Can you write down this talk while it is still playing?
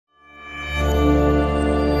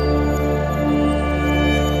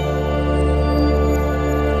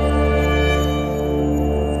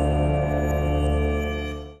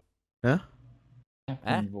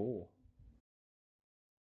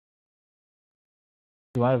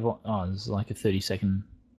Do I have? Oh, there's like a 30-second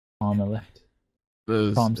timer left.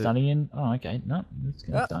 There's Time starting in. Oh, okay. No, it's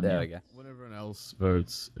gonna start there now. we go. when everyone else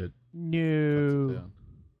votes, it cuts it No.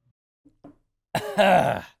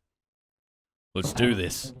 down. Let's do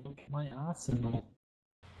this. Look at my arsenal.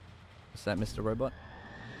 Is that Mr. Robot?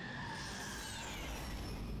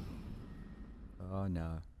 Oh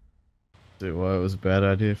no. See why it was a bad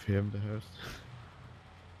idea for him to host.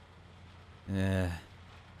 Yeah.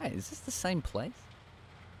 Hey, is this the same place?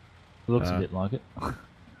 It looks a bit like it.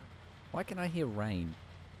 Why can I hear rain?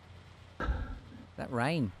 That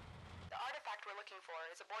rain. The artifact we're looking for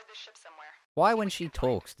is aboard this ship somewhere. Why, when she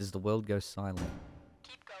talks, does the world go silent?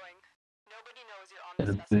 Keep going. Nobody knows you're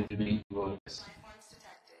on this vessel. Booming voice.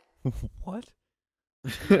 What?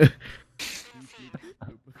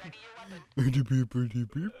 Ready your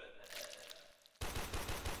weapon.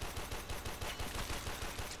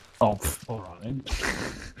 Oh, alright then.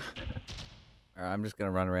 Alright, I'm just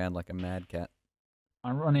gonna run around like a mad cat.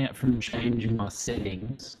 I run out from changing my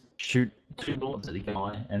settings, shoot 2 bullets at the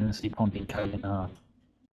guy, and then see pumping code in half.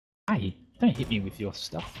 Hey, don't hit me with your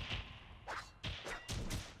stuff.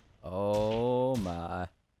 Oh my.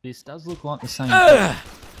 This does look like the same.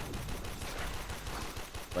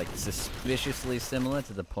 Like suspiciously similar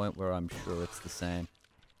to the point where I'm sure it's the same.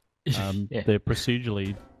 Yeah. They're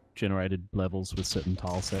procedurally generated levels with certain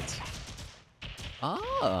tile sets.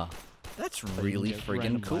 Ah, that's So you can really get friggin'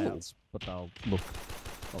 random cool. layouts, but they'll look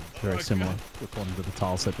very similar according to the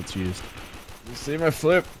tile set that's used. You see my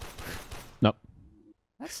flip? Nope.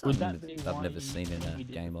 That's Would something that be I've why never seen in when a we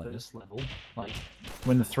did game the like this. first level? Like,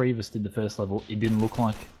 when the 3 of us did the first level, it didn't look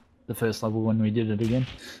like the first level when we did it again.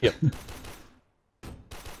 Yep.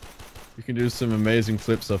 You can do some amazing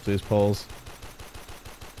flips off these poles.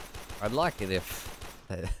 I'd like it if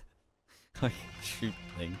I shoot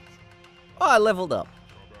things. Oh, I leveled up.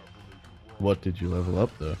 What did you level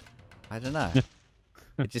up though? I don't know.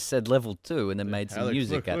 It just said level 2 and then made some Alex,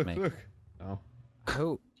 music look, at look, me. Look. Oh.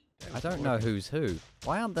 Who? I don't know who's who.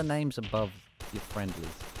 Why aren't the names above your friendlies?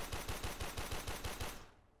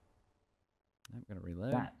 I'm gonna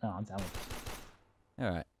reload. That, oh, it's Alex.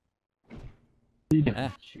 Alright.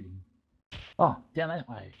 Ah. Shooting. Oh, down that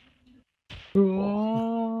way.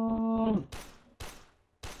 Oh.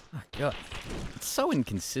 Oh god. It's so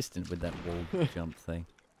inconsistent with that wall jump thing.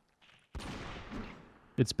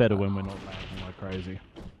 It's better when we're not lagging like crazy.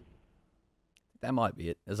 That might be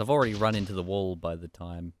it, as I've already run into the wall by the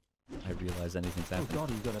time I realise anything's Oh happening. god,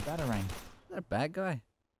 you got a batarang. Is that a bad guy?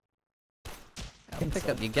 I'll pick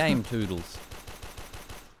up your game, Toodles.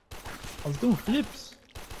 I was doing flips.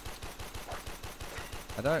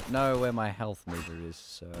 I don't know where my health meter is,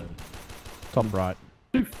 so... Top right.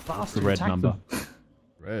 Too fast the to red attack number? them.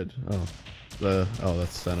 Red. Oh.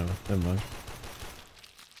 That's center. Never mind.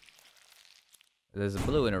 There's a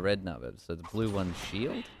blue and a red number, so the blue one's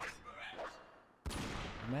shield?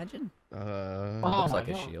 Imagine? Oh Looks my like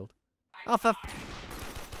a God. shield. Oh, for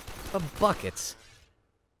buckets!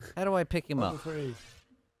 How do I pick him up? I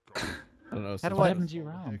don't know. How do What I- happened to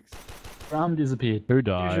your arm? Your arm disappeared. Who Here's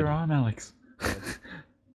died? your arm, Alex.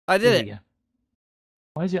 I There did you it! go.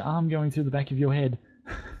 Why is your arm going through the back of your head?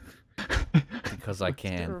 Because I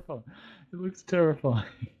can. Terrifying. It looks terrifying.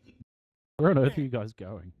 Where on earth are you guys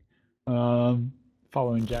going?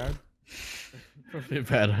 Following Jared. Probably a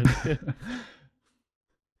bad idea.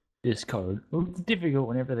 This code. Well, it's difficult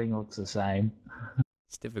when everything looks the same.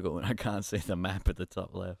 It's difficult when I can't see the map at the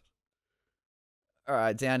top left.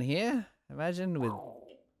 Alright, down here, imagine with... What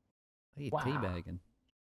are you Wow. teabagging?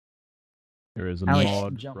 There is a Alex,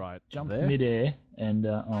 mod jump- right Jump there. midair and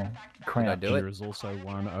crouch. do it? There is also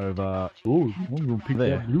one over. Ooh, I'm gonna pick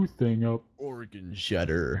There. that blue thing up. Organ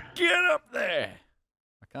shutter. Get up there!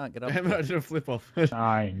 I can't get up Damn it, I there. did a flip off.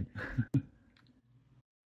 Nine.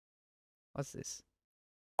 What's this?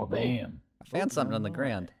 Oh damn. I found something on the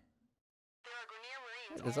ground. There are Grenier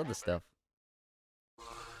Marines There's other stuff.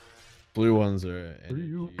 Blue ones are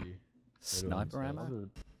Blue. energy. Sniper ammo?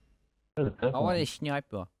 Where's the I purple want one? a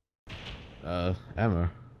sniper. Ammo.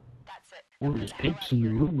 That's it. Oh, there's peeps in the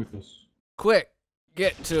room with us. Quick!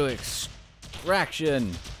 Get to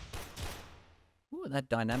extraction! Ooh, that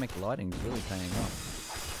dynamic lighting's really paying off.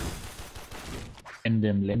 And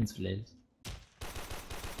them lens flares.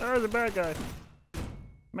 There's a bad guy.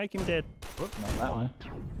 Make him dead. Whoop, not that one.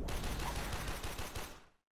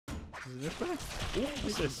 Is it this way?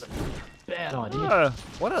 What's this? Bad idea. Ah,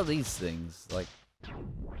 What are these things? Like...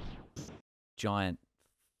 Giant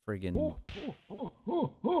friggin... Oh, oh,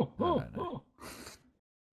 oh, oh, I oh, don't know. oh.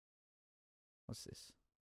 What's this?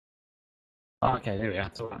 Okay, there we are.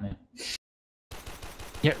 It's alright now.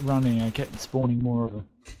 Get running. I kept spawning more of them.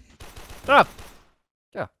 ah!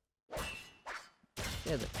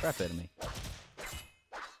 Scared the crap out of me.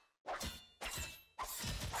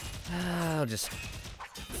 I'll just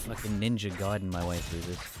fucking ninja guiding my way through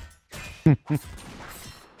this.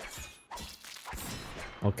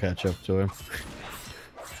 I'll catch up to him.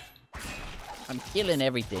 I'm killing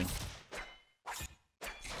everything.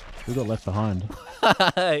 Who got left behind?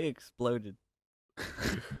 I exploded.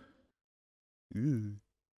 Ooh.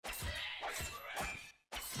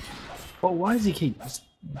 Well, why does he keep just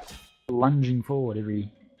lunging forward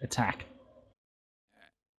every attack?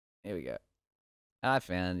 Here we go. I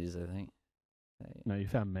found you, I think. No, you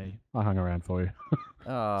found me. I hung around for you.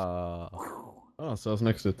 Oh. Oh, so I was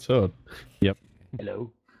next to Toad. Yep.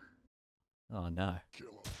 Hello. Oh no.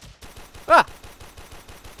 Ah!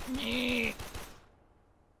 Yeah,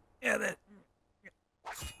 that.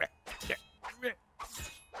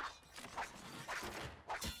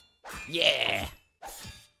 Yeah.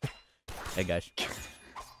 Hey guys.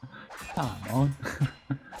 Come on.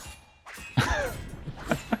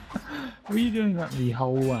 Were you doing that the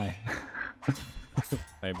whole way?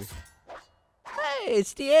 Maybe. Hey,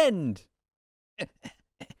 it's the end.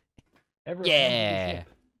 Everyone Yeah. Another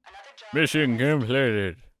job. Mission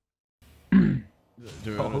completed. Do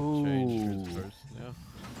we want to change who's first now?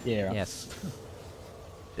 Yeah. Right. Yes.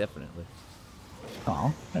 Definitely.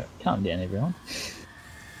 Calm. Calm down, everyone.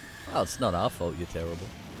 Oh, it's not our fault you're terrible.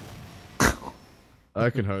 I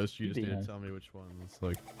can host. You just Be need to nice. tell me which one's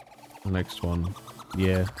like the next one.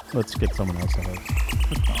 Yeah, let's get someone else to host.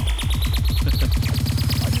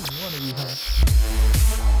 I didn't want to be hurt.